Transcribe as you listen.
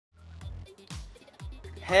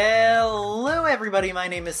Hello everybody, my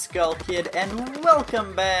name is Skull Kid, and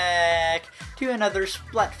welcome back to another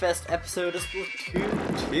Splatfest episode of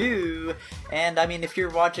Splatoon 2. And I mean, if you're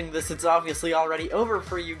watching this, it's obviously already over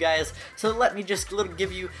for you guys, so let me just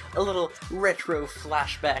give you a little retro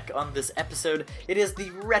flashback on this episode. It is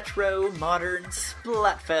the Retro Modern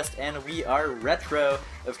Splatfest, and we are retro.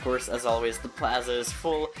 Of course, as always, the plaza is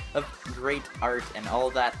full of great art and all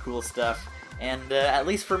that cool stuff. And at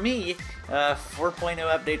least for me, 4.0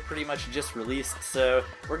 update pretty much just released, so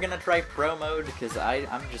we're gonna try Pro Mode, because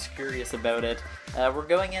I'm just curious about it. We're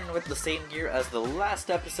going in with the same gear as the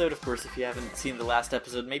last episode. Of course, if you haven't seen the last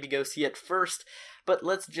episode, maybe go see it first. But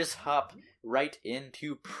let's just hop right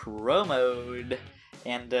into Pro Mode,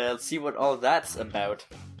 and see what all that's about.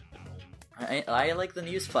 I like the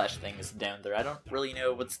newsflash things down there. I don't really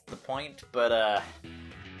know what's the point, but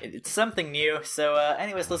it's something new. So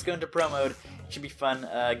anyways, let's go into Pro Mode. Should be fun,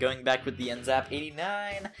 going back with the NZAP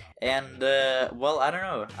 89, and well, I don't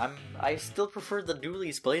know, I still prefer the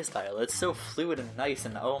Dualies playstyle. It's so fluid and nice,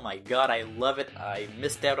 and oh my god, I love it. I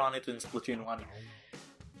missed out on it in Splatoon 1.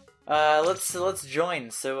 Let's join.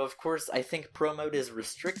 So of course, I think Pro Mode is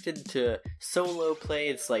restricted to solo play.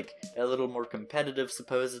 It's like a little more competitive,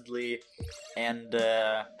 supposedly, and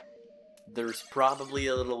there's probably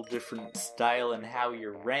a little different style in how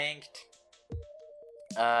you're ranked.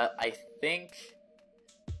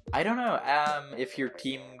 I don't know, if your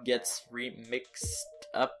team gets remixed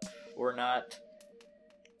up or not.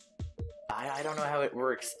 I don't know how it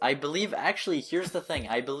works. I believe, actually, here's the thing.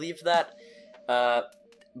 I believe that,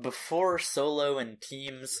 before solo and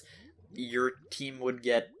teams, your team would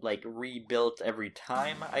get, like, rebuilt every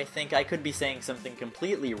time, I think. I could be saying something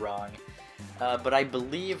completely wrong. But I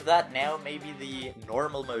believe that now maybe the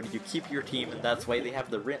normal mode, you keep your team, and that's why they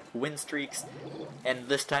have the win streaks, and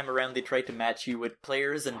this time around they try to match you with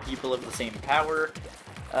players and people of the same power.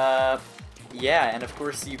 Yeah, and of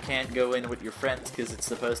course you can't go in with your friends because it's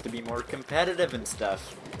supposed to be more competitive and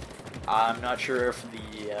stuff. I'm not sure if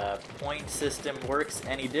the point system works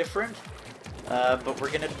any different, but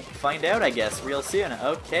we're gonna find out, I guess, real soon.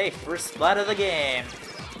 Okay, first splat of the game.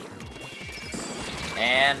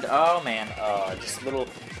 And, oh man, just a little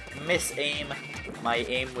miss-aim. My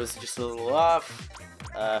aim was just a little off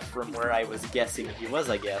from where I was guessing he was,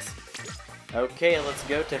 I guess. Okay, let's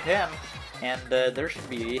go to him. And there should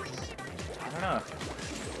be, I don't know.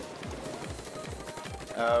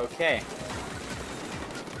 Okay.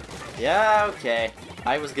 Yeah, okay.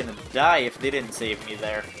 I was gonna die if they didn't save me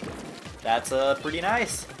there. That's pretty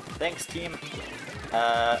nice. Thanks, team.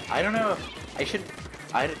 I don't know.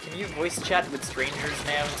 Can you voice chat with strangers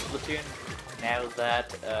now in Splatoon? Now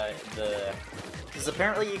that, because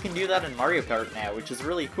apparently you can do that in Mario Kart now, which is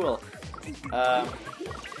really cool.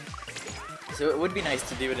 So it would be nice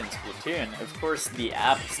to do it in Splatoon. Of course, the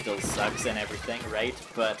app still sucks and everything, right?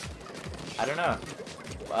 But, I don't know.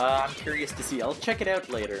 I'm curious to see. I'll check it out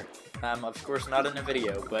later. Of course, not in a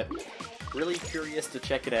video, but really curious to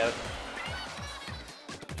check it out.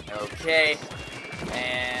 Okay.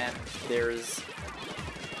 And there's...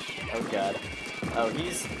 oh god. Oh,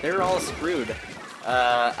 they're all screwed,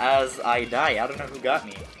 as I die. I don't know who got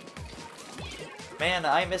me. Man,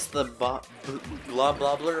 I missed the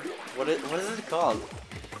blobbler. What is it called?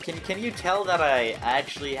 Can you tell that I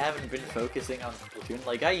actually haven't been focusing on Splatoon?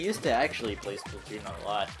 Like, I used to actually play Splatoon a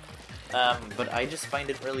lot. But I just find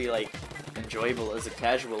it really, like, enjoyable as a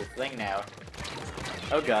casual thing now.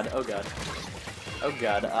 Oh god, oh god. Oh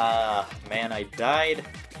god, man, I died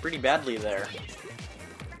pretty badly there.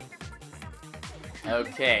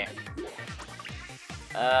 Okay.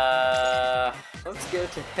 Let's go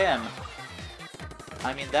to him.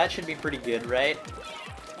 I mean, that should be pretty good, right?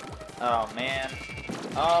 Oh, man.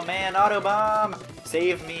 Oh, man, Autobomb!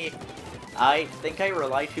 Save me! I think I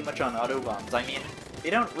rely too much on Autobombs. I mean,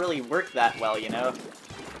 they don't really work that well, you know?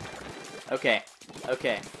 Okay.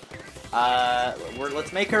 Okay.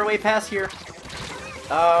 Let's make our way past here.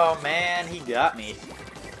 Oh, man, he got me.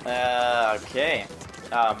 Okay.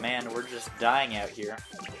 Oh man, we're just dying out here.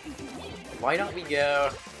 Why don't we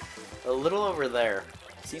go a little over there?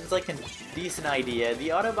 Seems like a decent idea. The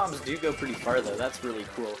autobombs do go pretty far though, that's really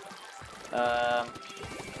cool.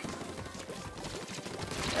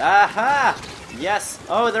 Aha! Yes!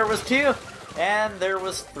 Oh, there was 2! And there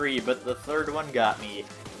was 3, but the third one got me.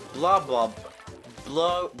 Blobbler.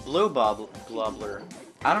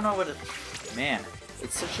 I don't know what it... man,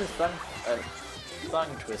 it's such a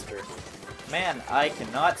tongue twister. Man, I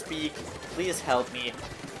cannot speak. Please help me.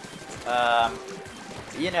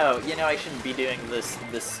 You know, I shouldn't be doing this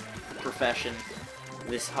profession,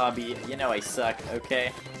 this hobby. You know I suck,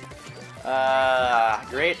 okay?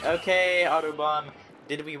 Great, okay, Autobomb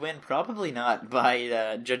did we win? Probably not,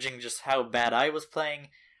 by judging just how bad I was playing.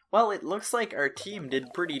 Well, it looks like our team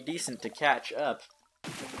did pretty decent to catch up.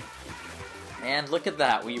 And look at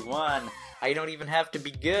that, we won. I don't even have to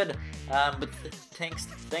be good, but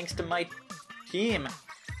thanks to my team,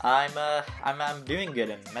 I'm doing good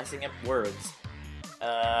and messing up words.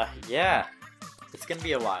 Yeah, it's gonna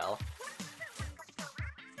be a while.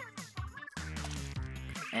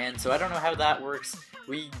 And so I don't know how that works.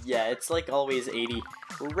 Yeah, it's like always 80.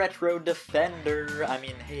 Retro Defender. I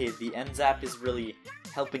mean, hey, the NZAP is really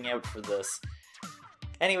helping out for this.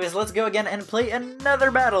 Anyways, let's go again and play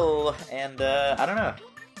another battle. And, I don't know.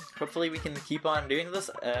 Hopefully we can keep on doing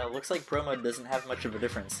this. Looks like Pro Mode doesn't have much of a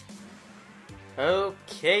difference.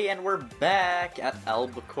 Okay, and we're back at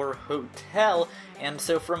Albacore Hotel. And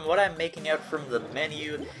so from what I'm making out from the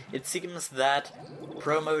menu, it seems that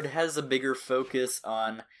Pro Mode has a bigger focus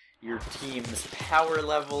on your team's power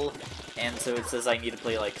level, and so it says I need to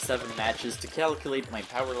play like 7 matches to calculate my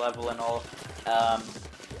power level and all.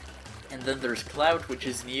 And then there's Clout, which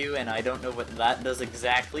is new, and I don't know what that does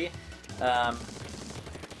exactly. I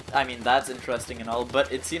mean, that's interesting and all,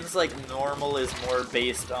 but it seems like normal is more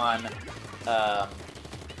based on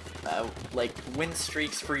like win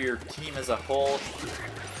streaks for your team as a whole.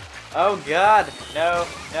 Oh god, no,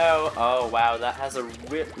 no, oh wow, that has a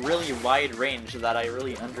really wide range that I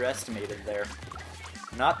really underestimated there.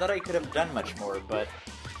 Not that I could have done much more, but,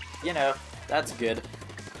 you know, that's good.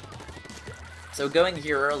 So going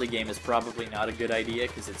here early game is probably not a good idea,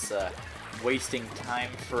 because it's wasting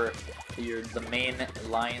time for the main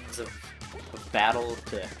lines of battle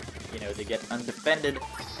to, you know, to get undefended.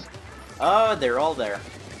 Oh, they're all there.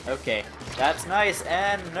 Okay, that's nice,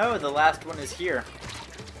 and no, the last one is here.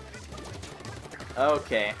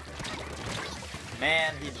 Okay.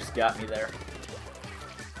 Man, he just got me there.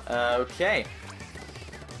 Okay.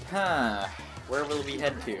 Huh. Where will we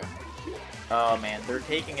head to? Oh man, they're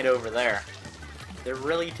taking it over there. They're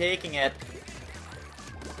really taking it.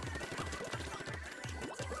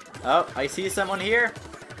 Oh, I see someone here.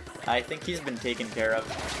 I think he's been taken care of.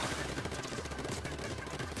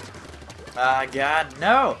 Ah, God,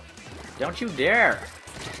 no! Don't you dare!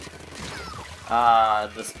 Ah,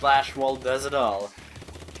 the splash wall does it all.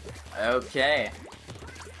 Okay.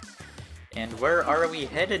 And where are we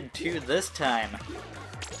headed to this time?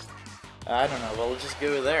 I don't know, we'll just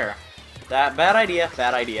go there. Bad idea,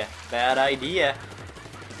 bad idea, bad idea.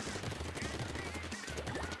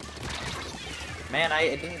 Man,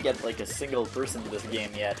 I didn't get like a single person this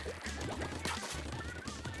game yet.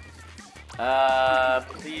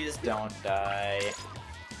 Please don't die.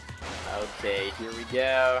 Okay, here we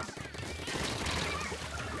go.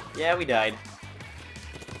 Yeah, we died.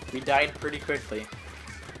 We died pretty quickly.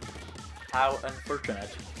 How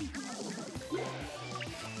unfortunate.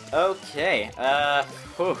 Okay,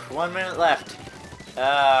 1 minute left.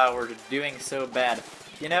 We're doing so bad.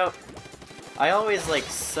 You know, I always, like,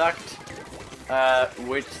 sucked,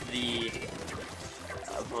 with the,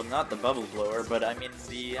 well, not the bubble blower, but I mean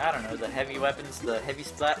the, I don't know, the heavy weapons, the heavy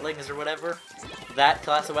splatlings or whatever. That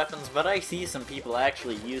class of weapons, but I see some people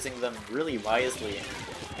actually using them really wisely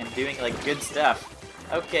and doing, like, good stuff.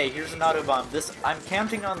 Okay, here's an autobomb. I'm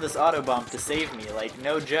counting on this autobomb to save me, like,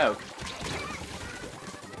 no joke.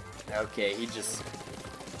 Okay, he just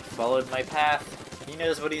followed my path. He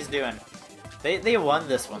knows what he's doing. They won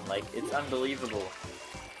this one, like, it's unbelievable.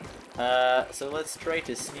 So let's try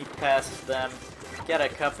to sneak past them, get a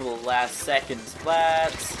couple last second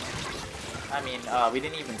splats. I mean, we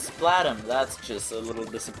didn't even splat him, that's just a little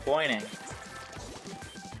disappointing.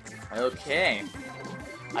 Okay.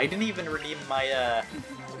 I didn't even redeem my,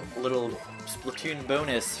 little Splatoon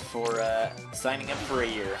bonus for, signing up for a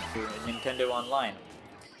year for Nintendo Online.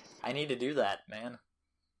 I need to do that, man.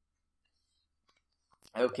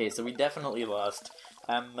 Okay, so we definitely lost.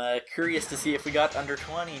 I'm, curious to see if we got under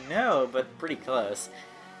 20. No, but pretty close.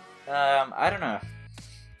 I don't know.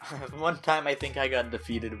 One time I think I got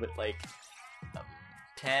defeated with, like,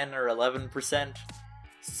 10 or 11%.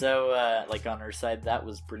 So, like, on our side, that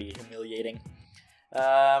was pretty humiliating.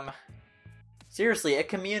 Seriously, a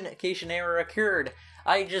communication error occurred.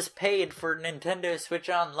 I just paid for Nintendo Switch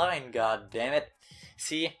Online, god damn it.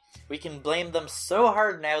 See, we can blame them so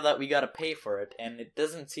hard now that we gotta pay for it, and it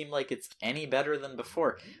doesn't seem like it's any better than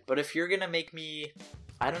before. But if you're gonna make me,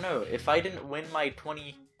 I don't know, if I didn't win my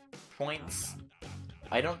 20 points,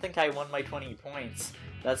 I don't think I won my 20 points.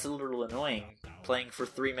 That's a little annoying, playing for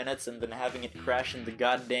 3 minutes and then having it crash in the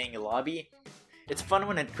goddamn lobby. It's fun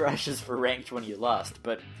when it crashes for ranked when you lost,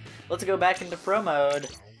 but let's go back into pro mode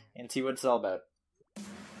and see what it's all about.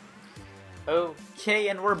 Okay,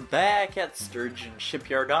 and we're back at Sturgeon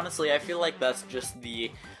Shipyard. Honestly, I feel like that's just the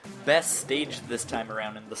best stage this time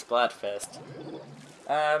around in the Splatfest.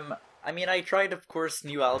 I mean, I tried, of course,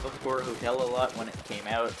 New Albacore Hotel a lot when it came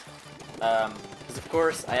out. Because, of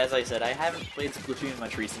course, as I said, I haven't played Splatoon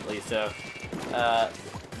much recently, so, I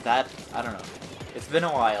don't know. It's been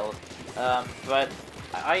a while. But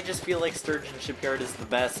I just feel like Sturgeon Shipyard is the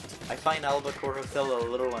best. I find Albacore Hotel a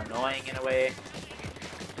little annoying in a way.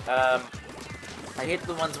 I hate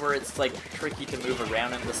the ones where it's, like, tricky to move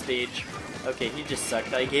around in the stage. Okay, he just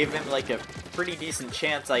sucked. I gave him, like, a pretty decent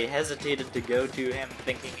chance. I hesitated to go to him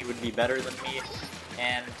thinking he would be better than me,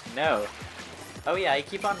 and no. Oh yeah, I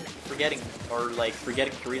keep on forgetting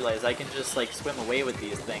to realize I can just, like, swim away with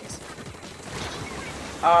these things.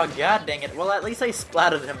 Oh, god dang it. Well, at least I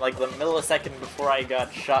splatted him, like, the millisecond before I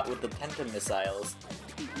got shot with the Pentamissiles.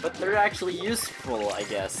 But they're actually useful, I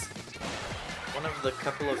guess. One of the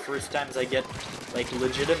couple of first times I get, like,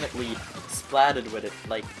 legitimately splatted with it,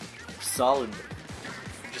 like, solid.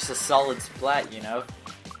 Just a solid splat, you know?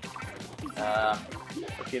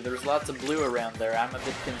 Okay, there's lots of blue around there, I'm a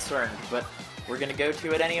bit concerned, but we're gonna go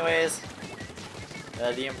to it anyways.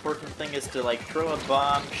 The important thing is to, like, throw a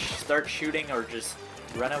bomb, start shooting, or just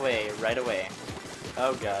run away right away.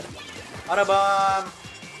 Oh god. Autobomb!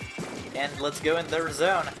 And let's go in their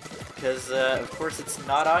zone. Because, of course, it's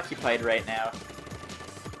not occupied right now.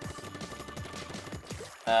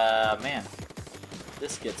 Man.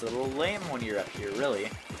 This gets a little lame when you're up here, really.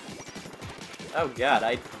 Oh god,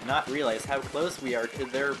 I did not realize how close we are to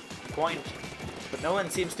their point. But no one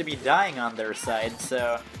seems to be dying on their side,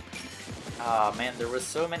 so... Aw, man, there was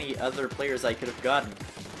so many other players I could have gotten.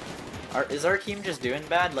 Is our team just doing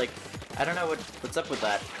bad? Like, I don't know what's up with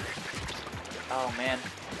that. Oh, man.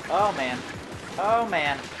 Oh, man. Oh,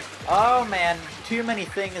 man. Oh man, too many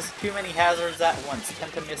things, too many hazards at once.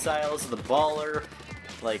 Pentamissiles, the baller.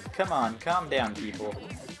 Like, come on, calm down, people.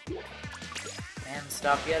 And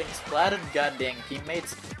stop getting splatted, goddamn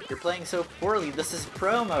teammates. You're playing so poorly. This is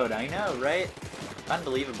pro mode, I know, right?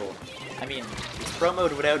 Unbelievable. I mean, it's pro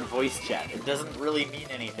mode without voice chat. It doesn't really mean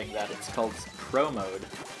anything that it's called pro mode.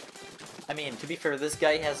 I mean, to be fair, this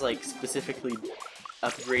guy has, like, specifically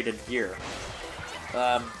upgraded gear.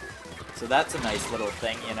 So that's a nice little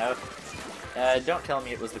thing, you know? Don't tell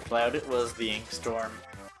me it was the cloud, it was the ink storm.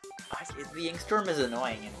 The ink storm is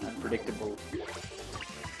annoying and unpredictable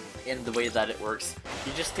in the way that it works.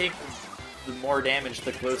 You just take the more damage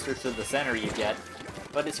the closer to the center you get,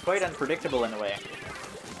 but it's quite unpredictable in a way.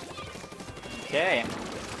 Okay.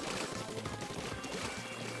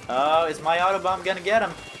 Oh, is my autobomb gonna get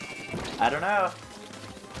him? I don't know.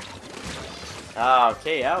 Ah,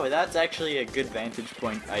 okay, oh, that's actually a good vantage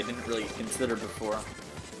point I didn't really consider before.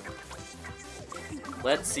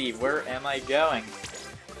 Let's see, where am I going?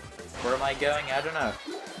 Where am I going? I don't know.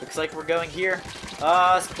 Looks like we're going here.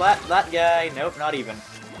 Splat that guy! Nope, not even.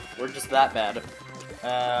 We're just that bad.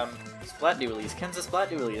 Splat Dualies. Kansas Splat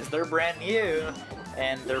Dualies. They're brand new,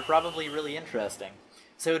 and they're probably really interesting.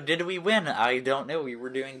 So, did we win? I don't know. We were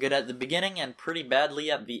doing good at the beginning and pretty badly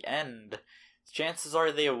at the end. Chances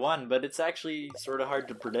are they won, but it's actually sort of hard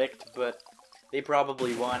to predict, but they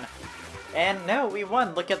probably won. And no, we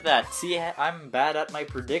won! Look at that! See, I'm bad at my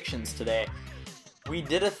predictions today. We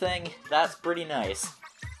did a thing, that's pretty nice.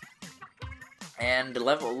 And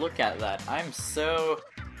look at that. I'm so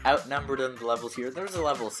outnumbered on the levels here. There's a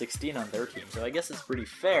level 16 on their team, so I guess it's pretty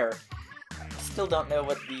fair. Still don't know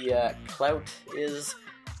what the clout is.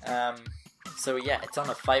 So yeah, it's on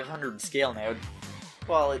a 500 scale now.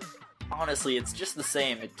 Well, honestly, it's just the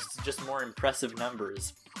same. It's just more impressive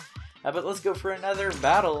numbers. But let's go for another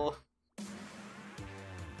battle.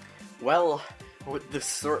 Well, with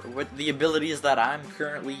the abilities that I'm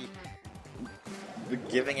currently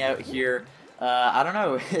giving out here, I don't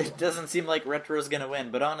know. It doesn't seem like Retro's gonna win,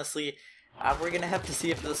 but honestly, we're gonna have to see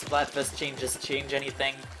if the Splatfest changes change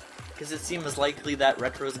anything, because it seems likely that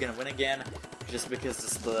Retro's gonna win again, just because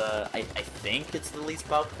it's I think it's the least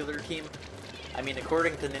popular team. I mean,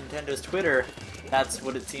 according to Nintendo's Twitter, that's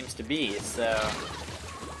what it seems to be, so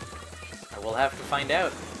we'll have to find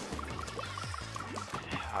out.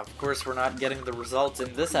 Of course, we're not getting the results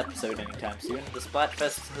in this episode anytime soon. The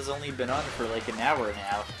Splatfest has only been on for like an hour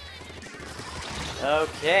now.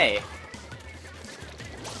 Okay.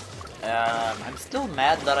 I'm still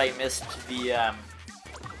mad that I missed the,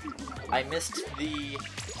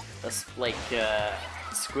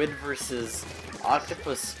 Squid versus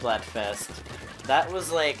Octopus Splatfest. That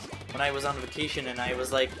was like, when I was on vacation and I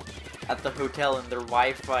was like, at the hotel and their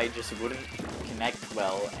Wi-Fi just wouldn't connect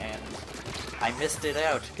well, and I missed it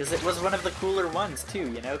out, because it was one of the cooler ones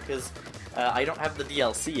too, you know, because I don't have the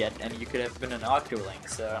DLC yet, and you could have been an Octoling,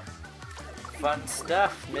 so... Fun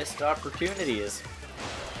stuff, missed opportunities.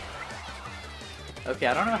 Okay,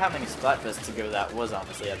 I don't know how many Splatfests ago that was,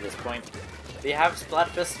 honestly, at this point. They have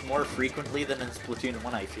Splatfests more frequently than in Splatoon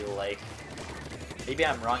 1, I feel like. Maybe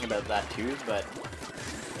I'm wrong about that too, but...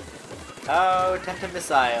 Oh, Tenta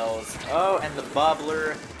missiles. Oh, and the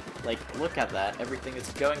Bobbler. Like, look at that. Everything is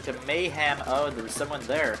going to mayhem. Oh, there's someone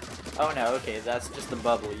there. Oh no, okay, that's just the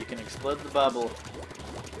bubble. You can explode the bubble.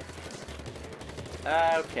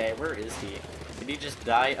 Okay, where is he? Did he just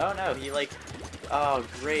die? Oh no, he like... Oh,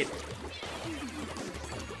 great.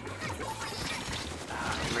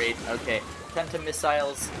 Ah, great, okay. Tenta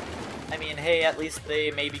missiles. I mean, hey, at least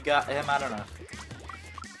they maybe got him, I don't know.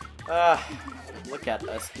 Look at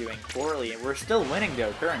us doing poorly. We're still winning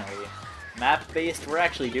though, currently. Map-based, we're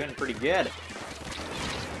actually doing pretty good.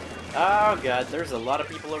 Oh god, there's a lot of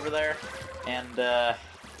people over there. And,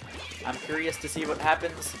 I'm curious to see what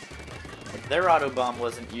happens. Their auto-bomb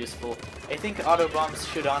wasn't useful. I think auto-bombs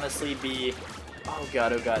should honestly be... Oh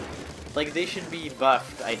god, oh god. Like, they should be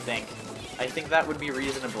buffed, I think. I think that would be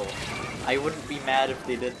reasonable. I wouldn't be mad if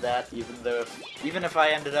they did that, even if I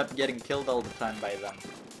ended up getting killed all the time by them.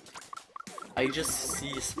 I just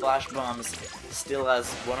see splash bombs still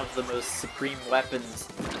as one of the most supreme weapons,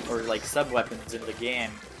 or like sub-weapons in the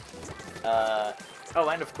game. Oh,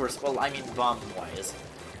 and of course, well, I mean bomb-wise.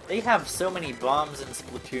 They have so many bombs in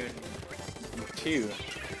Splatoon 2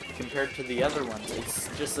 compared to the other ones. It's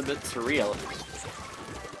just a bit surreal.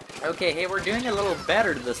 Okay, hey, we're doing a little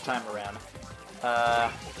better this time around.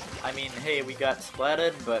 I mean, hey, we got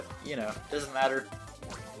splatted, but, you know, doesn't matter.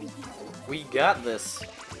 We got this.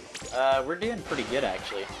 We're doing pretty good,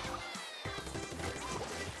 actually.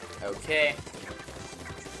 Okay.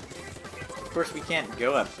 Of course, we can't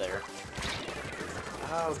go up there.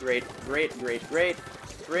 Oh, great, great, great, great,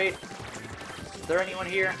 great. Is there anyone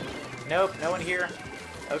here? Nope, no one here.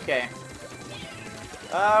 Okay.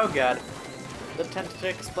 Oh, god. The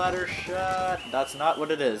Tentatic Splatter Shot. That's not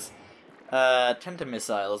what it is. Tenta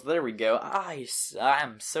missiles. There we go.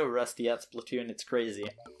 I'm so rusty at Splatoon, it's crazy.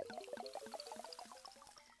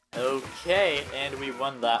 Okay, and we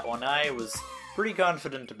won that one. I was pretty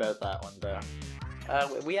confident about that one, though.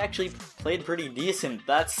 We actually played pretty decent.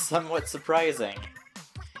 That's somewhat surprising.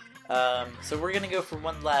 So we're gonna go for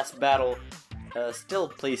one last battle. Still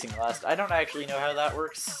placing last. I don't actually know how that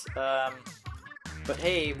works. But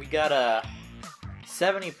hey, we got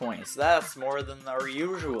 70 points. That's more than our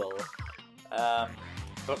usual.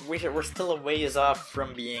 But we're still a ways off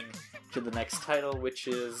from being to the next title, which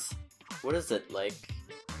is... What is it, like...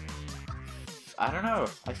 I don't know.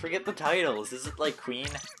 I forget the titles. Is it like Queen?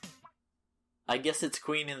 I guess it's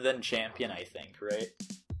Queen and then Champion, I think, right?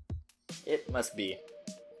 It must be.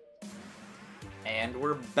 And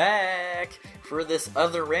we're back for this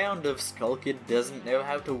other round of Skull Kid doesn't know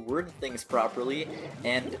how to word things properly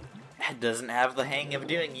and doesn't have the hang of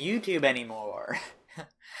doing YouTube anymore.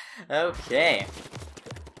 Okay.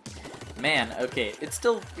 Man, okay, it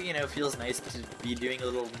still, you know, feels nice to be doing a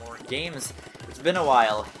little more games. It's been a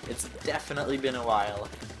while. It's definitely been a while.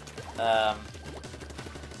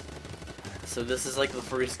 So this is like the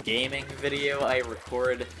first gaming video I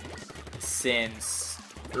record since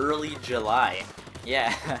early July.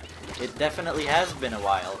 Yeah, it definitely has been a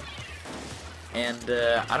while. And,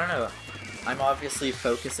 I don't know. I'm obviously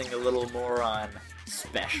focusing a little more on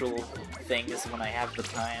special things when I have the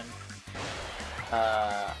time.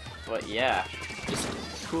 But yeah, just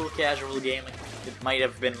cool casual gaming. It might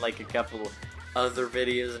have been like a couple other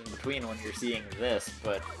videos in between when you're seeing this,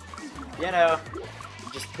 but, you know,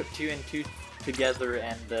 just put two and two together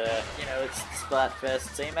and, you know, it's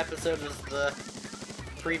Splatfest. Same episode as the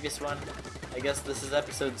previous one. I guess this is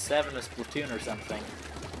episode 7 of Splatoon or something.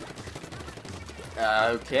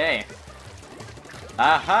 Okay.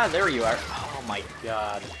 Aha, there you are. Oh my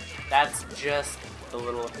god. That's just a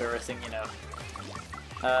little embarrassing, you know.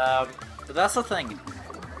 But that's the thing.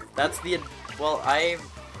 That's the... Well, I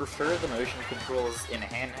prefer the motion controls in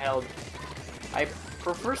handheld. I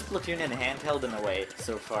prefer Splatoon in handheld in a way,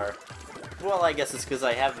 so far. Well, I guess it's because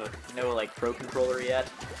I have no, like, pro controller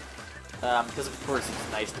yet. Because of course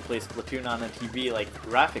it's nice to play Splatoon on a TV, like,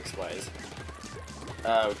 graphics-wise.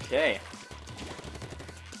 Okay.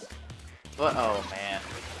 But, oh man.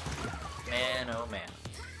 Man, oh man.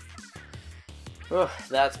 Oh,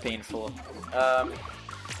 that's painful.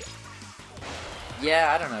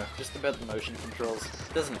 Yeah, I don't know, just about the motion controls.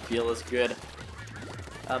 It doesn't feel as good.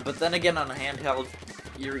 But then again, on a handheld,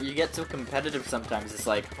 you get so competitive sometimes, it's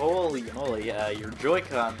like, holy moly, your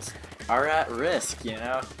Joy-Cons are at risk, you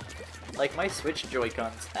know? like my Switch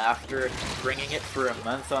Joy-Cons, after bringing it for a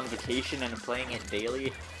month on vacation and playing it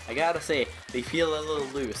daily, I gotta say, they feel a little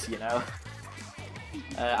loose, you know?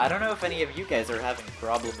 I don't know if any of you guys are having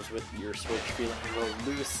problems with your Switch feeling a little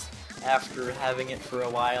loose after having it for a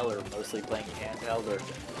while, or mostly playing handheld, or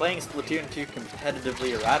playing Splatoon 2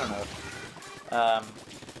 competitively, or I don't know.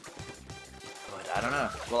 But I don't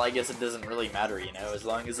know. Well, I guess it doesn't really matter, you know, as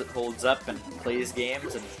long as it holds up and plays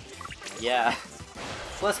games, and yeah.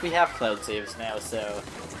 Plus, we have cloud saves now, so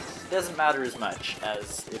it doesn't matter as much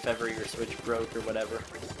as if ever your Switch broke or whatever.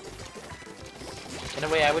 In a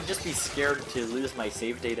way, I would just be scared to lose my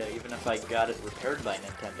save data even if I got it repaired by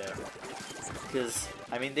Nintendo. Because,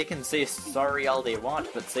 I mean, they can say sorry all they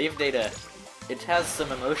want, but save data, it has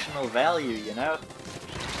some emotional value, you know?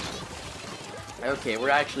 Okay,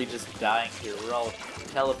 we're actually just dying here. We're all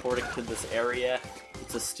teleporting to this area.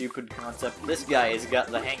 It's a stupid concept. This guy has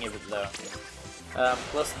got the hang of it, though.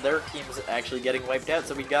 Plus, their team's actually getting wiped out,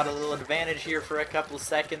 so we got a little advantage here for a couple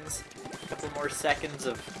seconds. A couple more seconds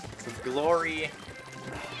of glory.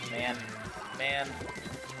 Man.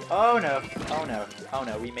 Oh no, oh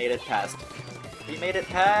no, we made it past. We made it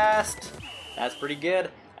past! That's pretty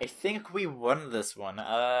good. I think we won this one.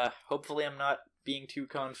 Hopefully I'm not being too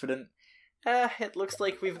confident. It looks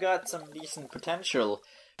like we've got some decent potential,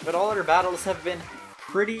 but all our battles have been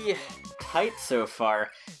pretty tight so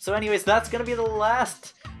far. So anyways, that's gonna be the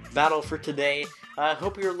last battle for today.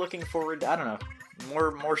 Hope you're looking forward, I don't know,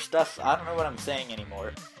 more stuff. I don't know what I'm saying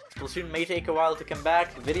anymore. Splatoon may take a while to come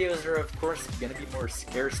back. Videos are, of course, going to be more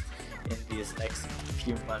scarce in these next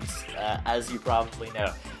few months, as you probably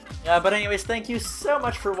know. But anyways, thank you so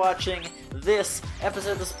much for watching this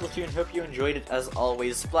episode of Splatoon. Hope you enjoyed it as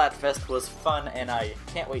always. Splatfest was fun, and I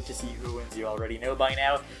can't wait to see who wins. You already know by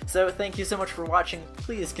now. So thank you so much for watching.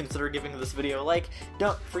 Please consider giving this video a like.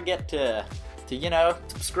 Don't forget to you know,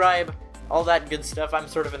 subscribe. All that good stuff. I'm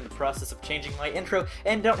sort of in the process of changing my intro,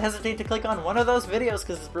 and don't hesitate to click on one of those videos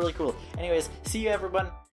because it's really cool. Anyways, see you everyone.